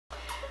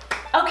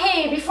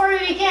Okay, before we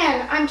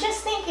begin, I'm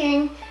just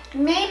thinking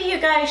maybe you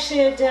guys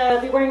should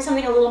be wearing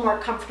something a little more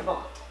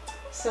comfortable.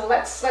 So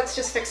let's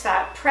just fix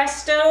that.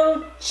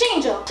 Presto,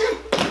 change-o.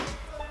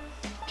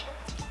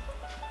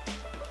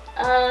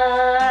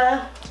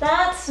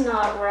 That's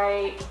not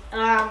right.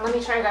 Let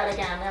me try that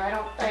again.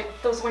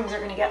 Those wings are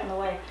gonna get in the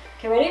way.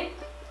 Okay, ready?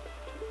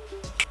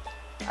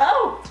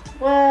 Oh,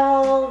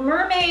 well,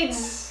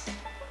 mermaids,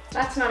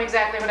 that's not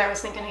exactly what I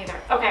was thinking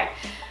either. Okay,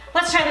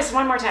 let's try this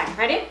one more time.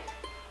 Ready?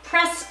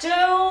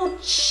 Presto,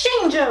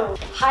 change-o.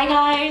 Hi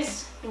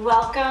guys,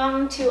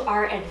 welcome to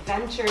our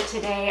adventure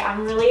today.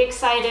 I'm really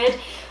excited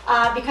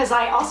because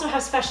I also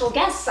have special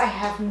guests. I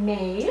have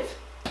Maeve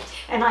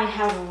and I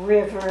have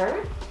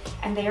River,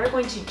 and they are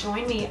going to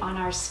join me on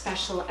our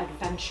special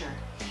adventure.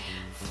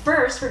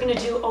 First, we're gonna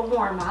do a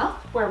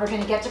warm-up where we're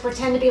gonna get to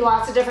pretend to be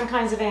lots of different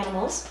kinds of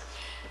animals.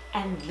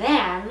 And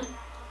then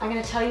I'm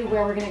gonna tell you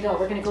where we're gonna go.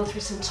 We're gonna go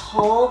through some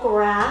tall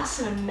grass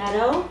in a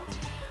meadow.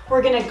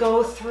 We're gonna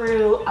go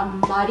through a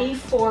muddy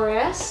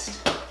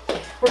forest.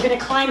 We're gonna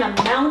climb a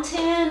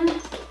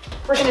mountain.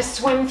 We're gonna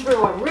swim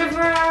through a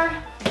river.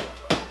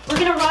 We're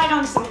gonna ride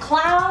on some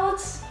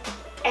clouds.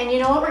 And you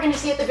know what we're gonna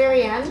see at the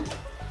very end?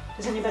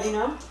 Does anybody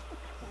know?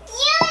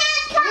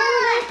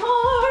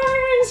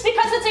 Unicorns!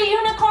 Because it's a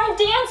unicorn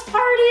dance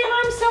party and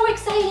I'm so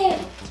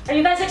excited. Are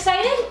you guys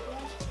excited?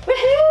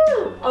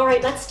 Woohoo! All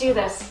right, let's do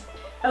this.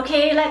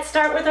 Okay, let's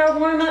start with our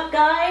warm-up,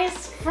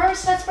 guys.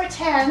 First, let's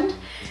pretend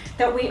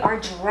that we are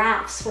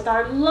giraffes with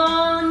our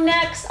long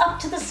necks up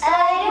to the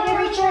sky. Can you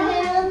reach your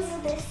hands?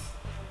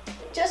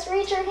 Just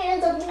reach your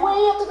hands up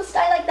way up to the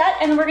sky like that.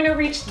 And we're gonna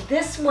reach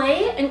this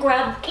way and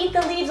eat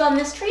the leaves on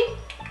this tree.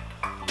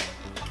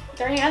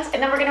 With our hands.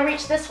 And then we're gonna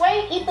reach this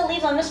way, eat the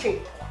leaves on this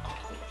tree.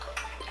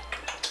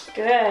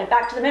 Good,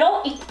 back to the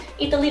middle,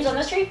 eat the leaves on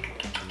this tree.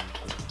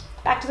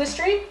 Back to this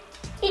tree,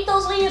 eat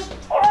those leaves.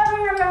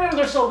 Oh,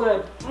 they're so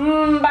good.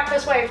 Back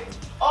this way.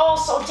 Oh,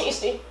 so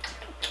tasty.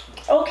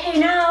 Okay,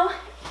 now,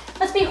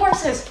 let's be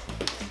horses.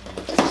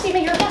 Let's see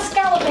your best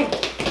galloping.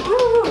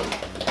 Woo.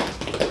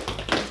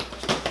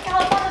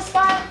 Gallop on the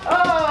spot.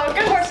 Oh,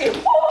 good horsey.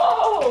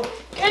 Whoa,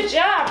 good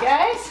job,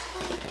 guys.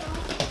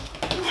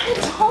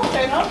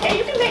 Dolphin, okay,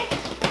 you can make,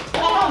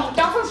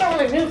 dolphins don't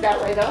really move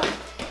that way though.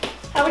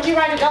 How would you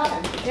ride a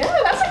dolphin? Yeah,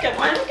 that's a good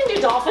one. You can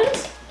do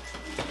dolphins.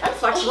 I'm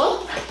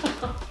flexible.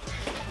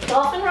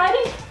 Dolphin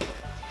riding?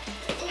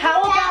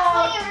 How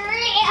about,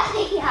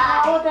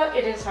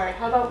 it is hard.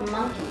 How about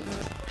monkey?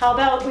 How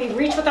about we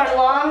reach with our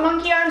long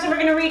monkey arms and we're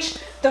gonna reach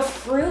the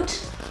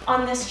fruit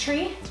on this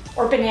tree?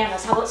 Or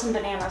bananas, how about some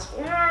bananas?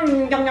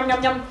 Yum, yum,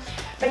 yum, yum.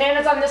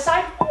 Bananas on this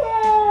side.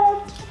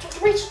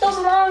 Reach those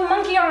long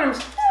monkey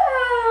arms.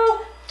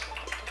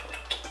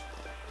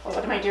 Oh,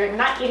 what am I doing? I'm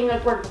not eating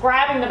them, we're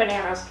grabbing the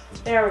bananas.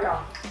 There we go.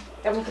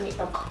 Then we can eat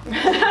them.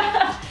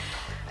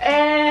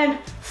 And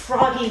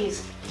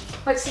froggies.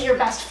 Let's see your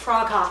best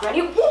frog hop.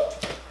 Ready?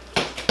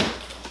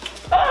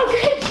 Oh,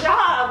 good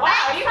job.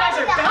 Wow, you guys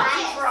are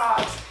bouncy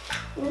frogs.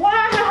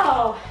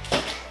 Wow.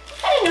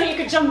 I didn't know you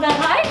could jump that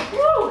high.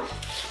 Woo.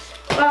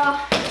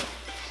 Well,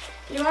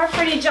 you are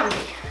pretty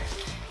jumpy.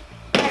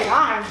 Right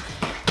on.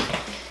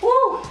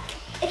 Woo.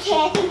 Okay,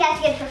 I think that's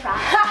good for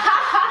frogs.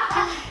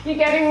 You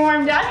getting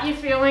warmed up? You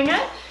feeling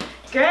it?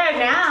 Good,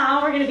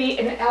 now we're gonna be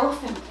an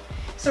elephant.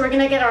 So we're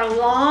gonna get our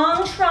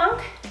long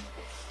trunk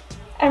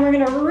and we're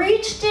gonna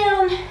reach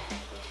down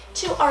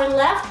to our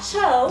left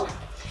toe,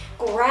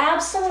 grab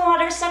some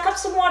water, suck up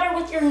some water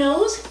with your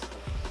nose,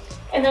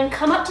 and then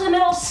come up to the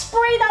middle,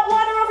 spray that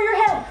water over your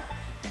head.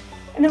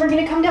 And then we're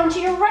gonna come down to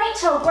your right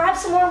toe, grab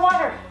some more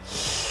water.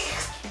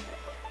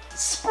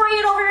 Spray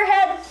it over your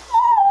head.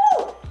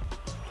 Woo!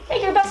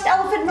 Make your best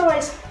elephant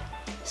noise.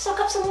 Suck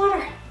up some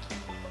water.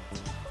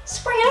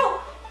 Spray it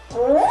out.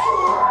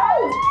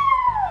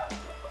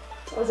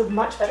 That was a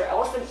much better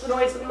elephant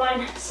noise than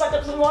mine. Suck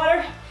up some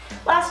water.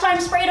 Last time,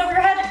 spray it over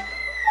your head.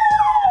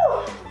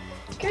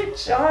 Good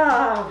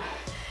job.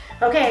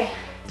 Okay,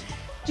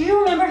 do you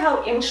remember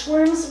how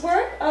inchworms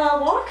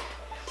walk?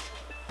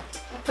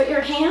 Put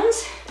your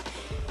hands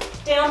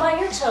down by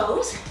your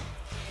toes,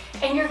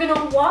 and you're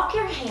gonna walk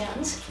your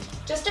hands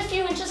just a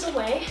few inches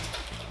away,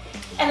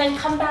 and then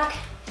come back,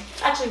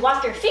 actually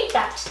walk your feet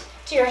back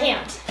to your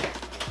hands.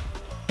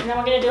 And then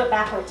we're gonna do it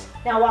backwards.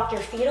 Now walk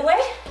your feet away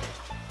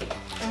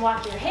and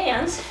walk your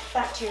hands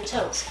back to your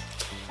toes.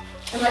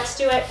 And let's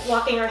do it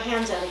walking our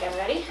hands out again.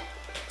 Ready?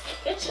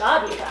 Good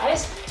job, you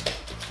guys.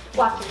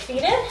 Walk your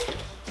feet in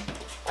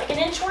like an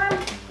inchworm.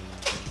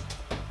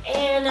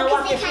 And now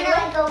walk your feet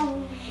away.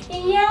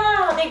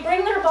 Yeah, they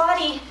bring their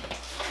body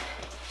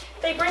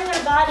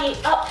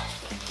up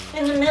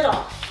in the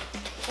middle.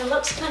 It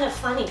looks kind of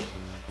funny.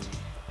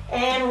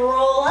 And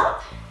roll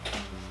up.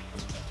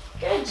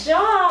 Good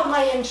job,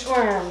 my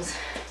inchworms.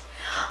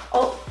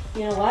 Oh,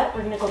 you know what?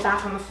 We're gonna go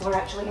back on the floor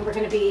actually, and we're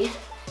gonna be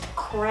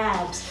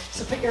crabs.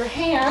 So put your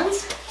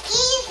hands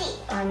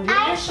under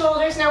your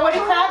shoulders. Now what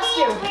do crabs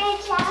do?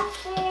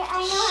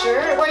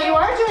 Sure, well you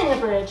are doing the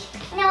bridge.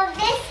 No,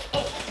 this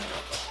is.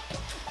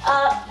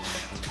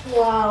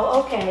 Wow,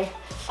 okay.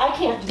 I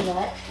can't do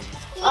that.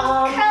 You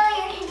curl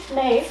your hands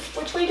Maeve,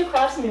 which way do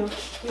crabs move?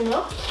 You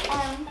know?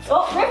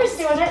 Oh, River's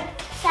doing it.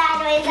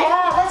 Sideways.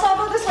 Yeah, let's all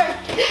go this way.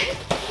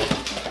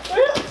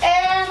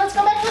 And let's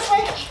go back this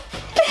way.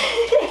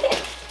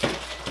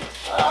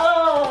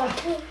 Oh,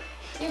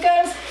 you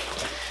guys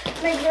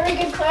make very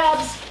good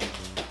crabs.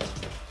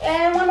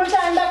 And one more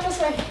time, back this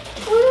way.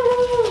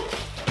 Woo!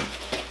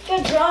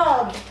 Good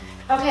job.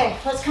 Okay,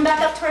 let's come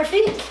back up to our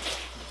feet.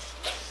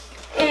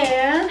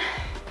 And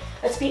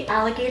let's be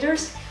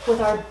alligators with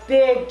our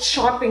big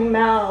chomping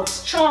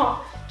mouths. Chomp,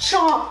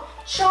 chomp,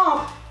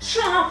 chomp,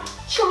 chomp,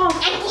 chomp.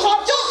 And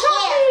Chomp, chomp,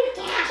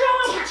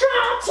 chomp,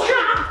 chomp,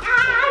 chomp.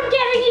 Ah, I'm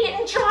getting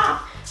eaten. Chomp,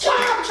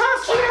 chomp, chomp.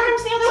 Turn your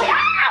arms the other way.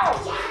 Ow!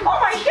 Oh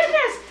my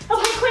goodness.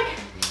 Okay, quick.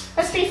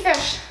 Let's be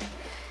fish.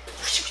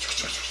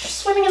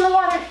 Swimming in the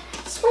water.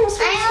 Swim,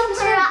 swim, swim,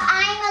 swim.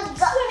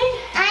 Swimming.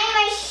 I'm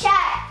a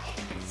shark.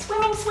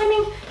 Swimming,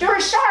 swimming. You're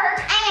a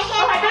shark. I'm a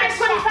Oh my God, hammerhead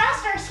swim shark.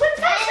 faster. Swim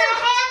faster.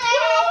 I'm a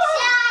hammerhead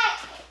shark.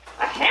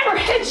 A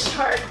hammerhead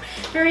shark.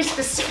 Very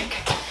specific.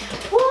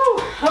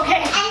 Woo.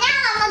 Okay. And now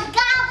I'm a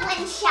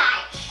goblin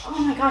shark. Oh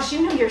my gosh,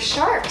 you know your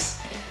sharks.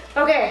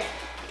 Okay.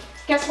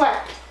 Guess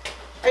what?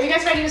 Are you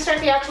guys ready to start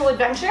the actual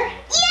adventure?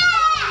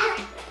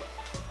 Yeah!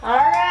 All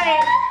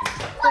right.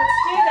 Let's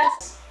do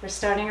this. We're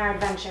starting our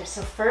adventure.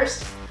 So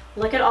first,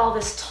 look at all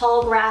this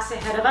tall grass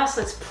ahead of us.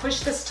 Let's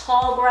push this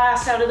tall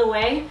grass out of the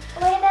way.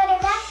 What about our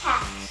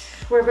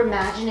backpacks? We're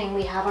imagining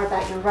we have our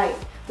back. You're right.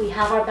 We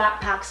have our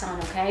backpacks on,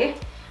 okay?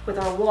 With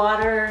our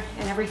water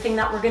and everything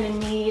that we're gonna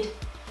need.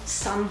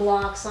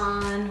 Sunblocks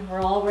on.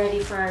 We're all ready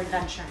for our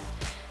adventure.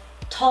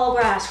 Tall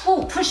grass.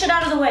 Whoa, push it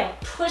out of the way.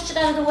 Push it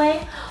out of the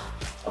way.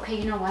 Okay,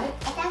 you know what?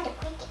 I found a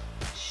cricket.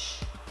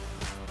 Shh.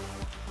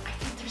 I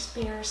think there's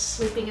bears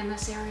sleeping in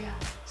this area.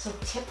 So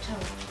tiptoe.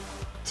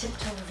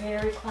 Tiptoe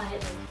very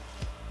quietly.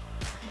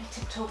 We're gonna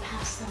tiptoe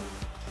past them.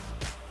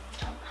 We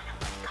don't wanna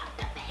wake up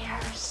the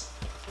bears.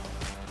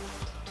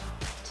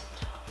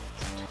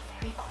 Tiptoe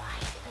very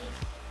quietly.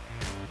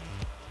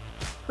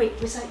 Wait,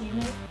 was that you?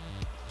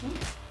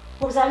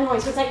 What was that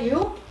noise? Was that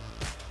you?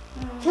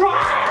 Run!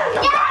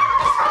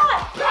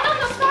 Run on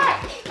the spot!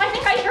 I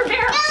think I hear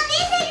bears. No,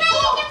 this is what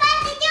you're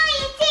supposed to do.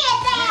 You see it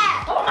there.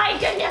 Oh my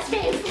goodness,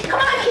 babe. Come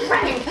on, keep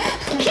running.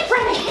 Keep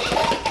running.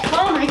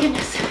 Oh my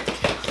goodness.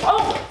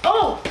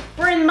 Oh,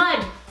 we're in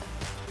mud.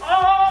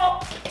 Oh,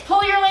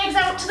 pull your legs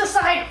out to the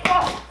side.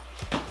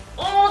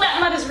 Oh, that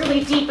mud is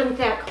really deep and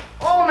thick.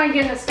 Oh my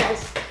goodness,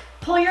 guys.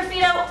 Pull your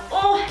feet out.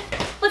 Oh,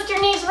 lift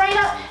your knees right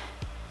up.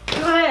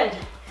 Good.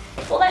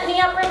 Pull that knee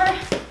up, River.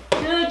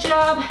 Good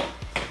job.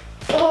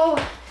 Oh,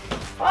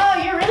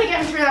 you're really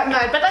getting through that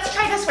mud. But let's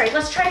try this way.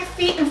 Let's try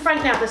feet in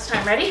front now this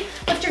time. Ready?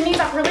 Lift your knees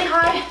up really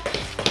high.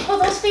 Pull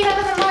those feet out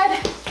of the mud.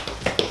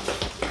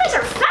 You guys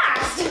are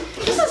fast.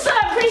 This is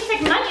pretty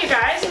thick mud, you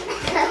guys.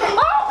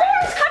 Oh,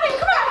 bear's coming.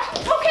 Come on.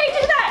 Okay,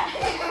 do that.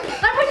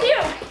 I'm with you.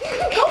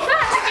 Go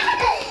fast.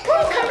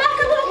 Oh, come back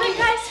a little bit,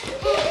 guys.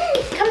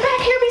 Come back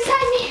here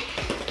beside me.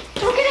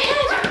 Don't get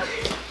ahead.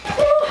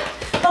 Woo.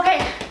 Okay,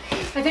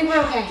 I think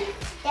we're okay.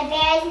 The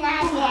bear is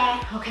not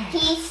there. Okay.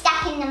 He's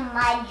stuck in the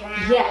mud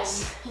drowning.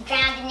 Yes. He's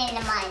drowning in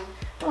the mud.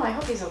 Well, I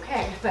hope he's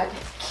okay, but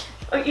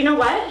you know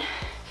what?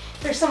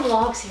 There's some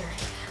logs here.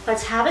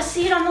 Let's have a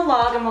seat on the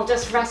log and we'll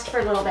just rest for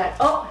a little bit.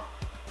 Oh,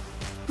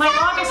 my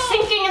log is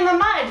sinking in the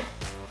mud.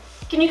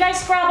 Can you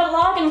guys grab a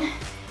log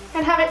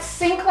and have it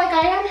sink like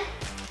I am?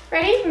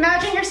 Ready?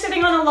 Imagine you're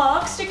sitting on a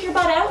log. Stick your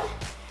butt out.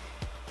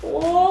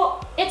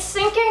 Oh, it's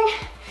sinking.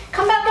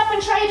 Come back up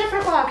and try a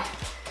different log.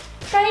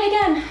 Try it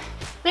again.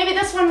 Maybe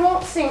this one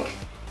won't sink.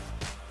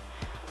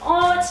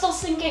 Oh, it's still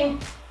sinking.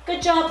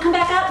 Good job. Come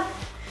back up.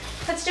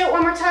 Let's do it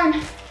one more time.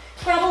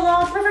 Grab a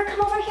log. River,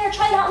 come over here.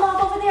 Try that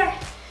log over there.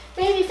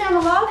 Babe, you found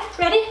the log?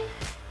 Ready?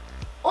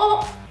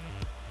 Oh,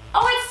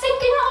 it's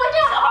sinking all the way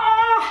down.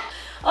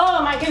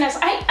 Oh my goodness.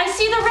 I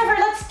see the river.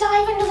 Let's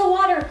dive into the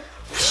water.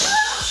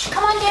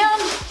 Come on down.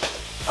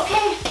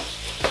 Okay.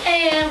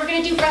 And we're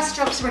gonna do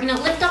breaststrokes. We're gonna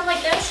lift up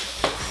like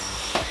this.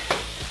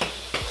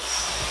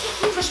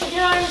 Push with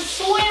your arms.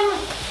 Swim.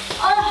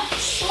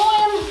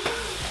 Swim.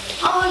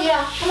 Oh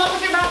yeah. Come up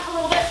with your back a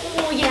little bit.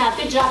 Oh yeah.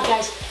 Good job,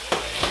 guys.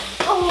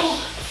 Oh,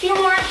 a few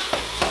more.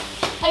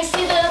 I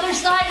see the other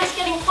side is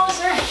getting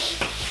closer.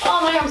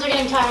 Oh, my arms are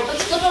getting tired.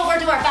 Let's flip over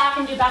to our back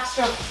and do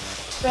backstroke.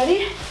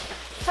 Ready?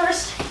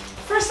 First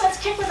let's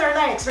kick with our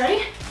legs.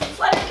 Ready?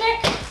 Let it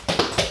kick.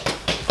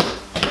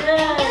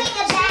 Good. Doing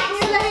the back.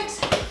 Your legs.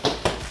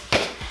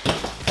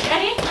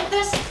 Ready? Like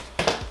this.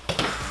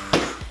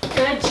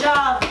 Good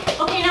job.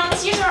 Okay, now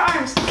let's use our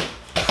arms.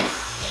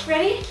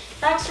 Ready?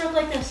 Backstroke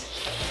like this.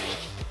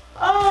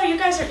 Oh, you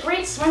guys are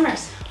great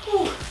swimmers.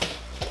 Whew.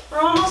 We're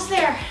almost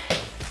there.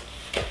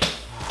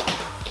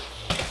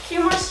 A few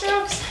more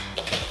strokes.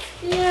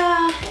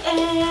 Yeah,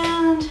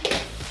 and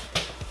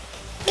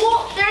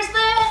whoa, there's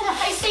the end.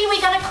 I see we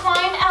gotta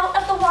climb out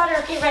of the water.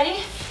 Okay,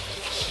 ready?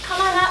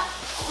 Come on up.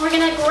 We're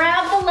gonna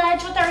grab the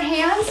ledge with our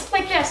hands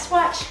like this.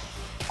 Watch.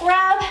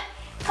 Grab,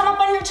 come up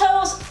on your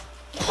toes,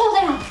 pull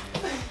down.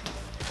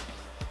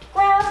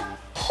 Grab,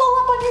 pull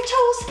up on your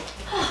toes.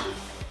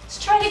 Let's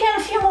try it again,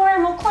 a few more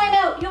and we'll climb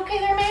out. You okay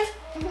there, Maeve?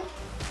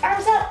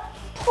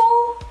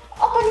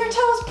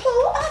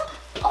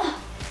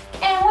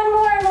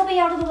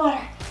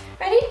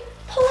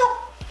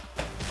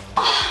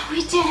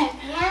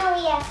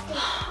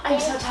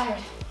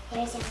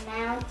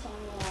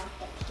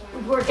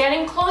 We're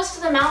getting close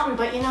to the mountain,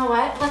 but you know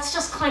what? Let's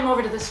just climb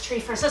over to this tree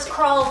first. Let's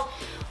crawl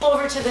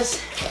over to this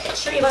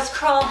tree. Let's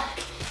crawl.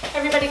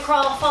 Everybody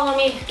crawl. Follow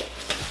me.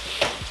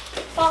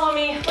 Follow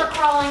me. We're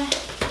crawling.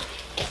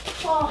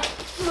 Oh,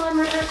 come on,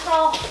 River,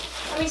 crawl.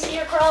 Let me see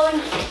you crawling.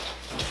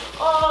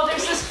 Oh,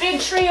 there's this big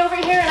tree over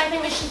here, and I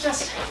think we should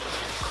just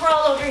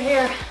crawl over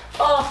here.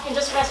 Oh, and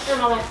just rest for a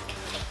moment.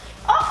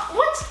 Oh,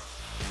 what?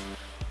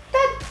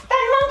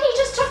 That monkey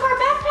just took our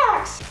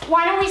backpacks.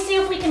 Why don't we see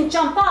if we can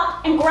jump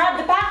up and grab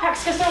the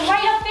backpacks, because they're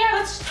right up there.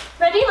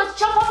 Ready? Let's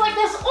jump up like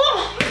this.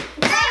 Oh,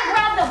 try to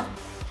grab them.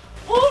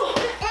 Oh,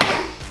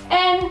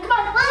 and come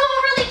on.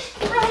 Oh,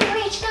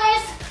 really reach,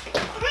 guys.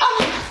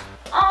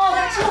 Oh,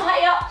 they're too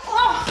high up.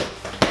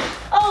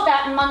 Oh,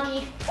 that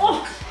monkey.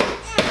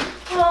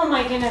 Oh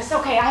my goodness.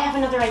 Okay, I have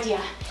another idea.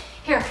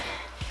 Here,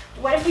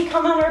 what if we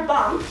come on our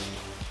bum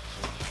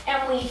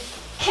and we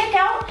kick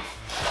out,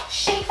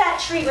 shake that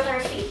tree with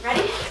our feet.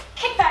 Ready?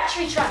 Kick that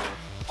tree trunk.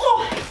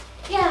 Oh,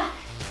 yeah.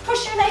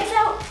 Push your legs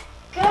out.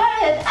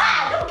 Good.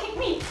 Don't kick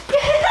me.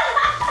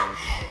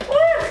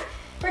 Woo.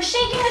 We're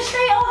shaking the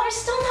tree. Oh, they're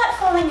still not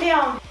falling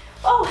down.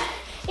 Oh,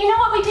 you know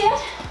what we did?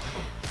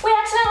 We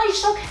accidentally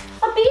shook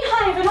a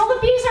beehive and all the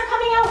bees are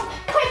coming out.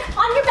 Quick,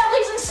 on your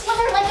bellies and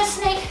slither like a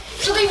snake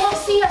so they won't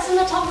see us in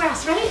the tall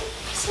grass. Ready?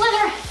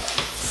 Slither,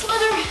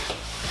 slither,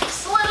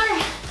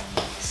 slither,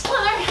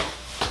 slither.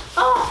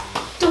 Oh,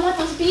 don't want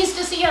those bees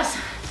to see us.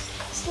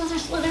 Slither,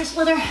 slither,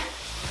 slither.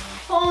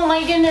 Oh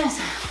my goodness.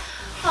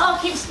 Oh,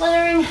 keep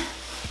slithering.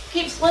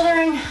 Keep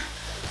slithering.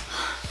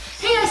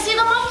 Hey, I see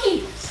the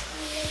monkey.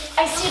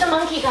 I see the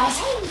monkey, guys.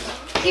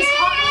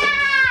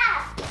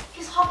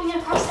 He's hopping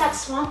across that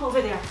swamp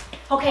over there.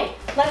 Okay,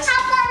 let's.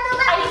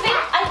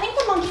 I think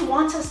the monkey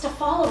wants us to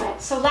follow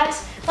it. So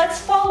let's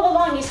follow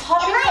along. He's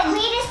hopping. It might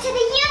lead us to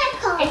the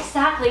unicorn.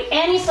 Exactly,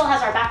 and he still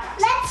has our backpacks.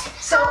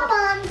 Let's hop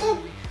on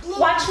the.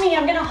 Watch me.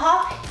 I'm gonna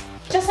hop,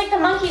 just like the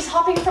monkey's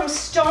hopping from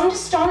stone to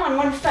stone on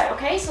one foot.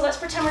 Okay, so let's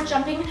pretend we're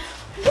jumping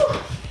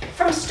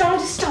from stone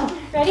to stone.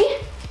 Ready?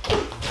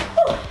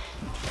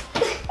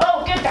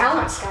 Oh, good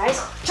balance, guys.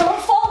 Don't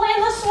fall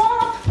in the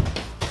swamp.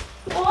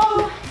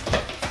 Whoa.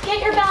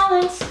 Get your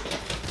balance.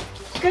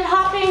 Good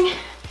hopping.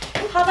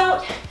 How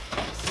about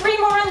 3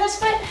 more on this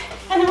foot,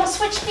 and then we'll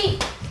switch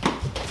feet.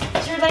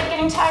 Is your leg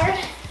getting tired?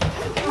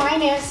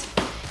 Mine is.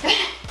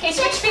 Okay,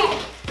 switch feet.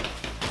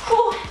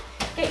 Whew.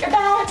 Get your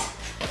balance.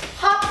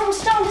 Hop from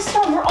stone to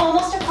stone. We're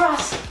almost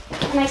across.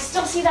 And I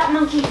still see that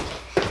monkey.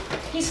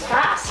 He's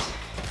fast.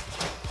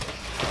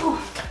 Whew.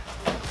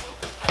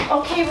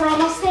 Okay, we're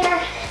almost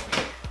there.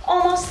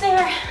 Almost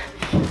there.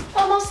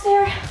 Almost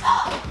there.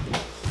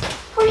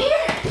 We're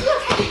here.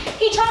 Look,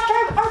 he dropped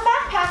our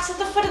backpacks at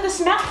the foot of this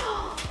mountain.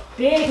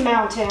 Big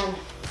mountain.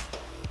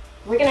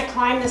 We're gonna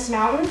climb this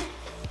mountain.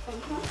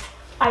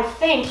 I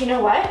think, you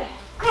know what?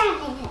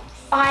 Grappling hooks.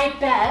 I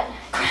bet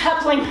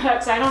grappling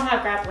hooks. I don't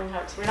have grappling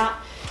hooks.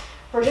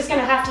 We're just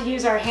gonna have to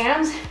use our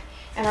hands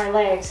and our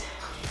legs.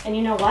 And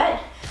you know what?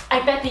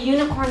 I bet the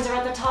unicorns are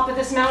at the top of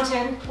this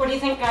mountain. What do you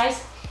think,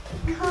 guys?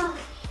 Cool.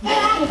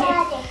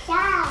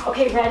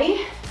 Okay,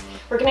 ready?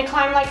 We're gonna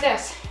climb like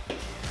this.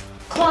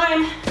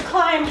 Climb,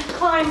 climb,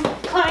 climb,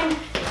 climb,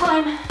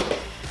 climb.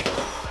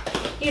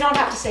 You don't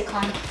have to say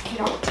climb. You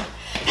don't have to.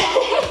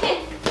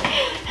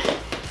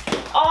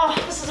 Oh,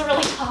 this is a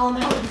really tall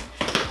mountain.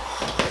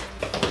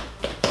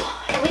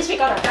 At least we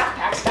got our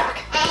backpacks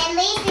back. And at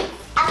least it's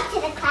up to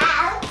the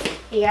clouds.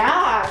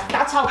 Yeah,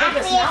 that's how big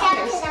this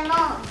mountain is. It's up to the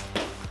moon.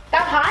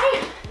 That high?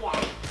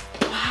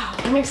 Yeah. Wow,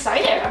 I'm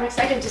excited. I'm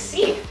excited to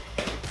see.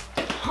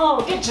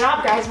 Oh, good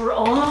job, guys. We're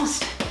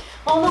almost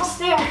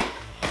there.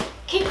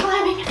 Keep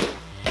climbing.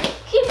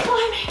 Keep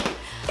climbing.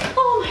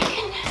 Oh my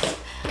goodness.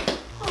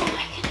 Oh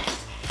my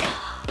goodness.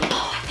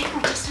 Oh, I think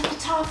we're just at the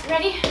top.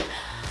 Ready?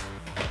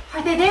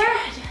 Are they there?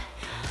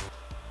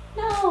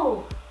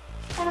 No.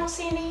 I don't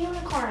see any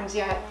unicorns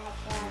yet.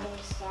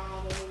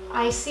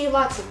 I see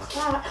lots of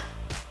clouds.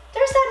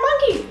 There's that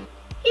monkey.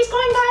 He's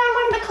going by on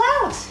one of the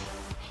clouds.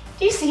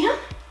 Do you see him?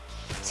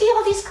 See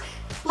all these?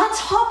 Let's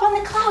hop on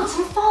the clouds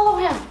and follow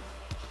him.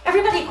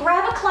 Everybody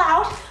grab a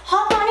cloud,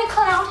 hop on a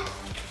cloud,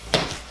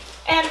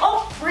 and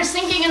oh, we're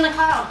sinking in the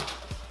cloud.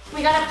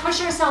 We gotta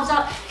push ourselves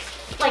up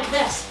like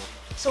this.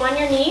 So on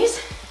your knees,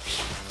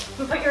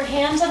 and put your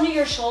hands under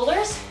your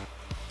shoulders.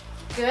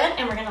 Good,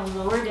 and we're gonna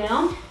lower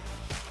down.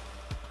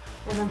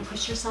 And then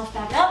push yourself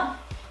back up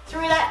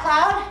through that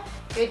cloud.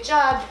 Good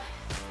job.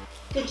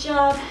 Good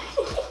job.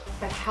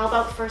 But how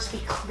about first we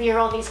clear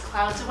all these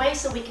clouds away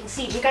so we can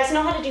see. Do you guys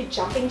know how to do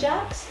jumping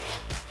jacks?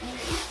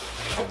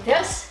 Like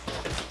this.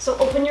 So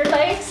open your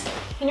legs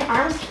and your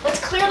arms. Let's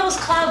clear those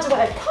clouds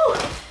away. Whew.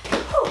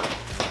 Whew.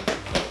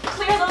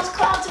 Clear those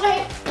clouds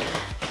away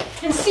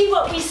and see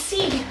what we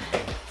see.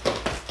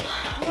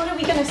 What are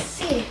we gonna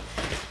see?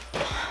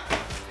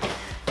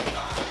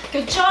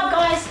 Good job,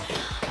 guys.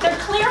 They're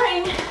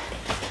clearing.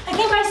 I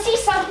think I see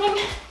something.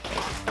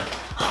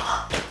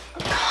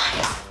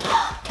 Guys,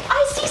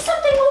 I see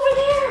something over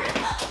there.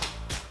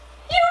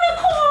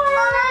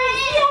 Unicorn!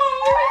 Yay,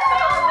 we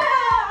found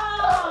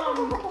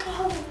them!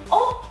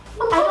 Oh,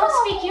 I don't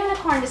speak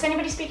unicorn. Does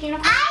anybody speak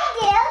unicorn? I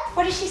do.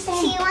 What is she saying?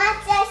 She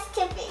wants us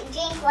to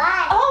drink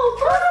water. Oh,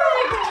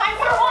 perfect! Time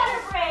for a water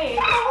break.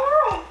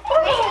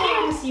 Thank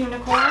you, Miss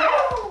Unicorn.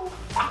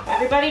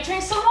 Everybody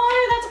drink some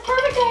water. That's a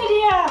perfect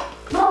idea.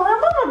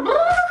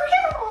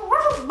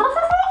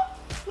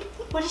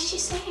 What is she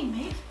saying,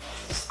 Maeve?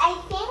 I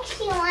think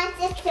she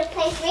wants us to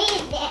play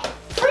freeze dance.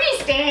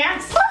 Freeze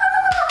dance.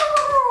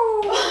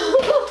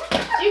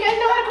 Do you guys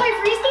know how to play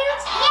freeze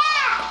dance?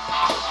 Yeah.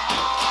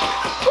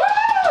 Woo!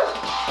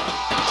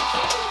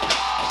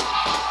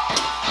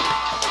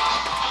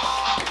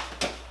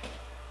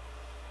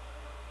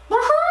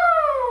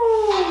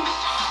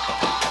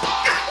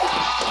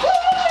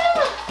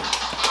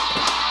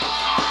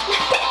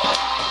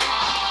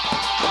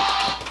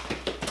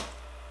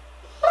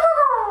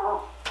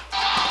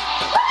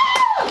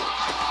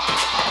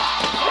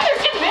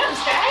 There's good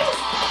moves, guys.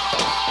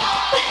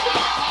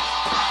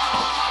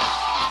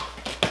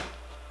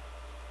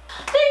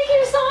 Thank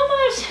you so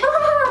much.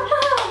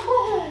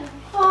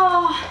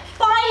 Oh,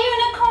 bye,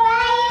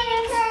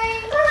 unicorns.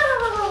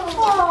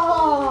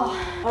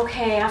 Oh.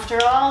 Okay, after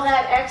all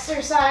that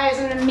exercise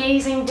and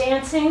amazing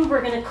dancing,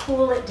 we're gonna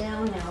cool it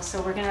down now.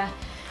 So we're gonna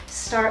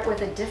start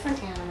with a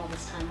different animal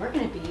this time. We're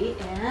gonna be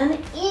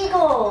an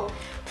eagle.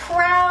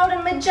 Proud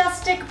and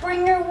majestic,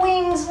 bring your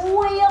wings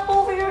way up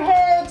over your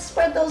head.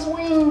 Spread those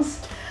wings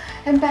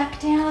and back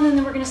down, and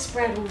then we're gonna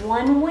spread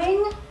one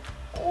wing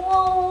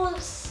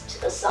close to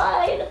the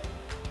side,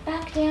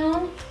 back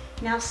down.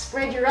 Now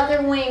spread your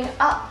other wing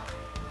up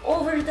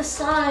over to the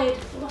side.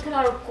 Look at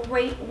our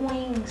great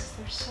wings,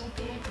 they're so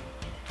big.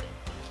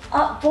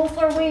 Up both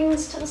our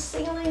wings to the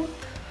ceiling,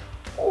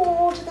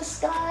 oh, to the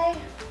sky.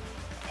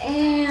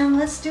 And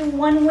let's do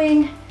one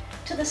wing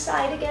to the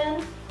side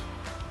again.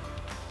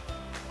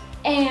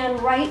 And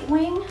right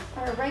wing,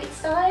 our right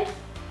side.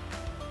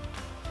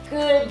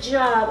 Good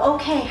job.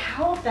 Okay,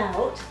 how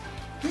about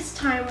this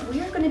time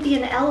we are going to be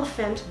an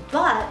elephant,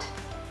 but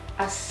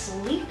a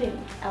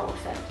sleeping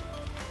elephant.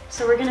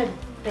 So we're going to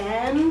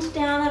bend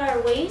down at our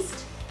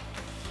waist,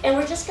 and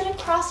we're just going to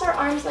cross our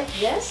arms like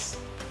this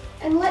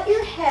and let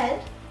your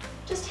head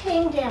just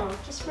hang down,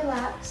 just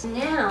relax.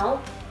 Now,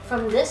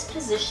 from this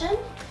position,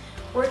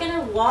 we're going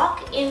to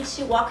walk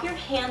your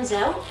hands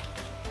out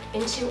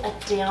into a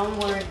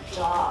downward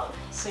dog.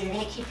 So you're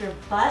going to keep your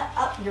butt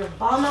up, your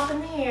bum up in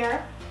the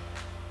air.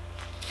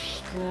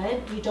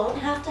 Good. You don't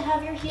have to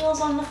have your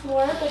heels on the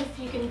floor, but if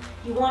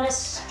you want to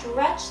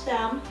stretch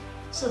them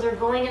so they're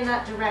going in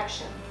that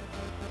direction.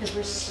 Because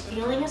we're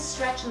feeling a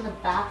stretch in the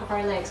back of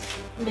our legs.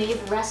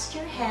 Maeve, rest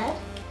your head.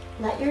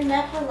 Let your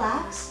neck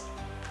relax.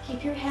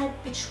 Keep your head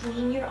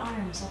between your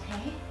arms,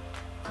 okay?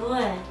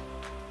 Good.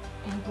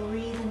 And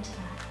breathe into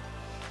that.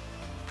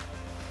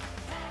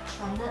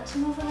 Try not to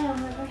move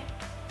around, River.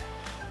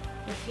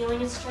 We're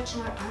feeling a stretch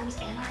in our arms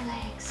and our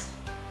legs.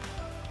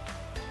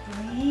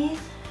 Breathe.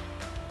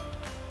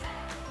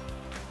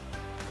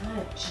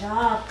 Good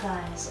job,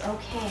 guys.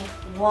 Okay,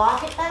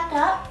 walk it back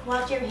up.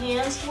 Walk your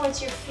hands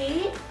towards your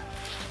feet.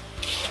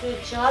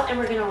 Good job. And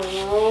we're gonna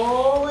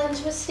roll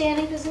into a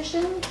standing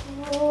position.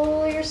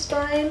 Roll your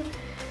spine,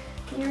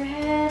 your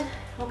head.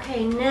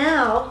 Okay,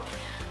 now,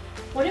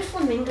 what do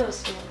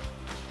flamingos do?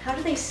 How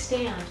do they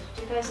stand?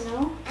 Do you guys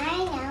know? I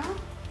know.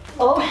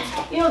 Oh,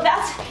 you know,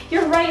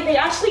 you're right. They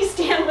actually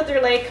stand with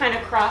their leg kind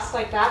of crossed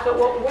like that. But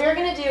what we're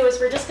gonna do is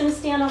we're just gonna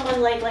stand on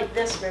one leg like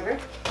this, River.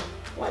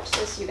 Watch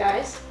this, you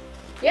guys.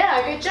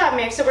 Yeah, good job,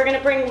 Maeve. So we're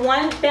gonna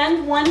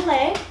bend one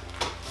leg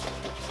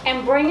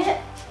and bring it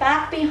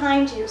back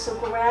behind you. So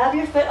grab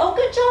your foot. Oh,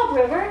 good job,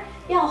 River.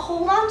 Yeah,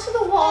 hold on to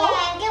the wall.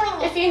 Yeah, I'm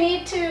doing it. If you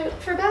need to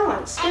for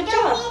balance. Good job.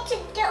 I don't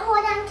need to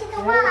hold on to the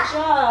Good wall.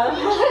 job.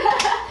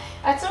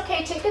 That's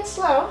okay. Take it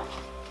slow.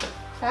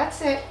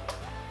 That's it.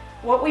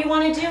 What we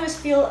want to do is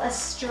feel a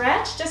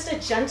stretch, just a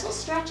gentle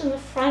stretch in the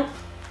front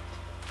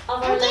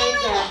of our leg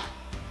there.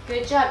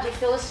 Good job. Do you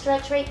feel a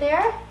stretch right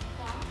there?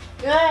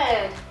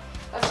 Yeah. Good.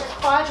 That's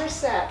our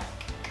quadricep.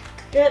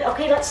 Good.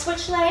 Okay, let's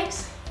switch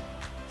legs.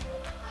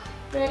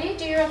 Ready?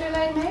 Do your other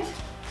leg, Maeve.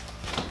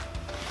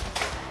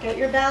 Get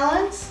your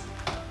balance.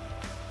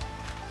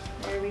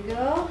 There we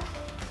go.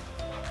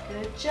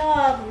 Good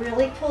job.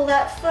 Really pull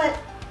that foot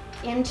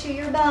into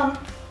your bum.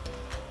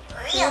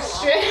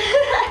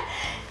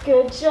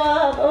 Good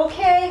job.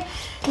 Okay.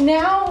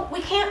 Now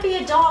we can't be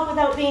a dog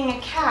without being a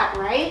cat,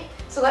 right?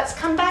 So let's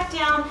come back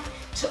down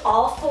to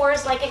all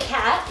fours like a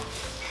cat.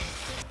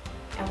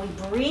 And we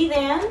breathe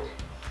in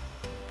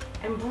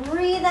and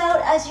breathe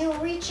out. As you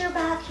reach your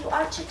back, you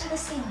arch it to the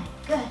ceiling.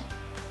 Good.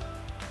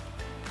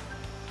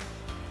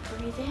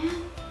 Breathe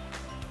in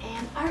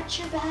and arch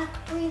your back.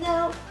 Breathe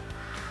out.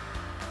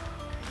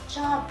 Good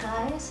job,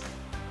 guys.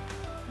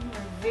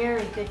 You're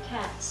very good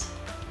cats.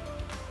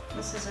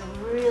 This is a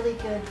really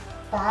good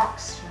back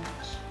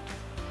stretch.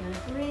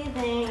 Good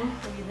breathing.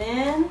 Breathe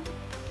in.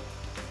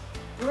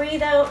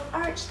 Breathe out.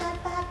 Arch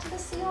that back to the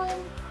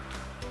ceiling.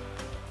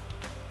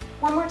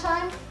 One more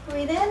time.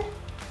 Breathe in.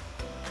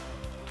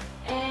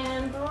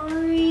 And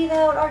breathe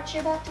out. Arch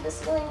your back to the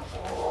ceiling.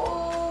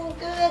 Oh,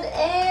 good.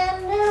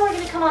 And now we're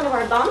going to come onto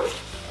our bum.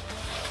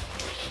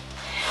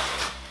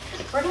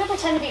 We're gonna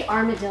pretend to be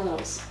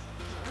armadillos.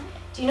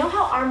 Do you know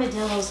how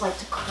armadillos like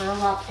to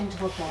curl up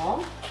into a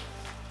ball?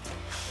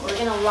 We're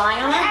gonna lie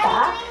on our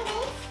back.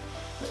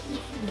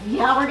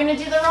 Yeah, we're gonna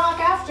do the rock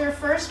after.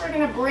 First, we're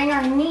gonna bring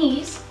our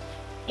knees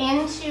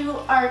into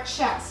our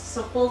chest.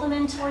 So pull them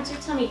in towards your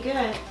tummy,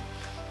 good.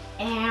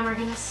 And we're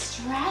gonna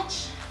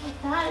stretch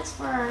like that. It's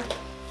for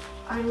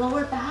our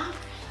lower back.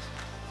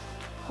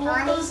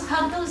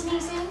 Hug those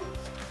knees in.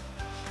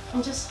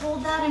 And just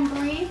hold that and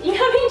breathe. You're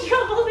having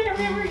trouble there.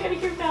 Remember, getting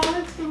your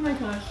balance. Oh my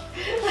gosh.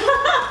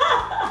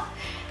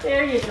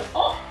 There you go.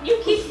 Oh,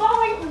 you keep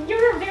falling.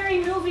 You're a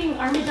very moving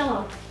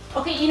armadillo.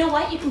 Okay, you know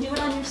what? You can do it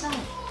on your side.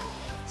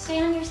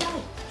 Stay on your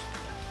side.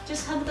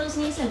 Just hug those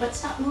knees in, but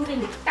stop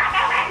moving.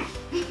 Stop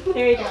moving.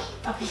 There you go.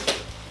 Okay.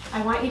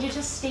 I want you to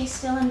just stay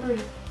still and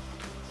breathe.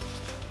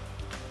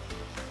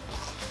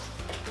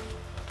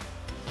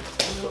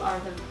 You are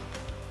the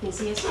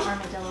busiest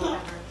armadillo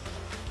ever.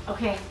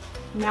 Okay,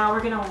 now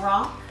we're gonna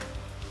rock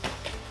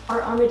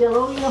our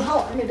armadillo. You know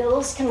how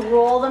armadillos can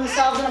roll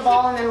themselves in a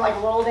ball and then like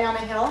roll down a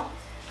hill?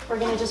 We're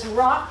gonna just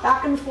rock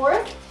back and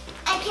forth.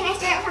 And can I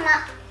start from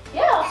up?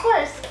 Yeah, of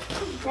course.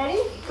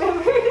 Ready?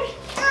 Remember? It's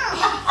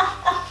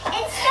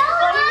so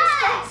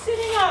hard.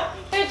 Sitting up.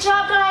 Good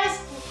job,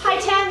 guys. High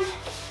 10.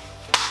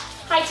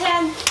 High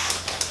 10.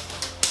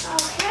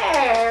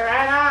 Okay,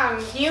 right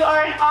on. You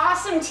are an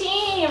awesome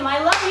team. I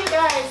love you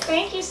guys.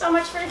 Thank you so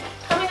much for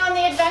coming on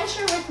the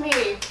adventure with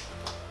me.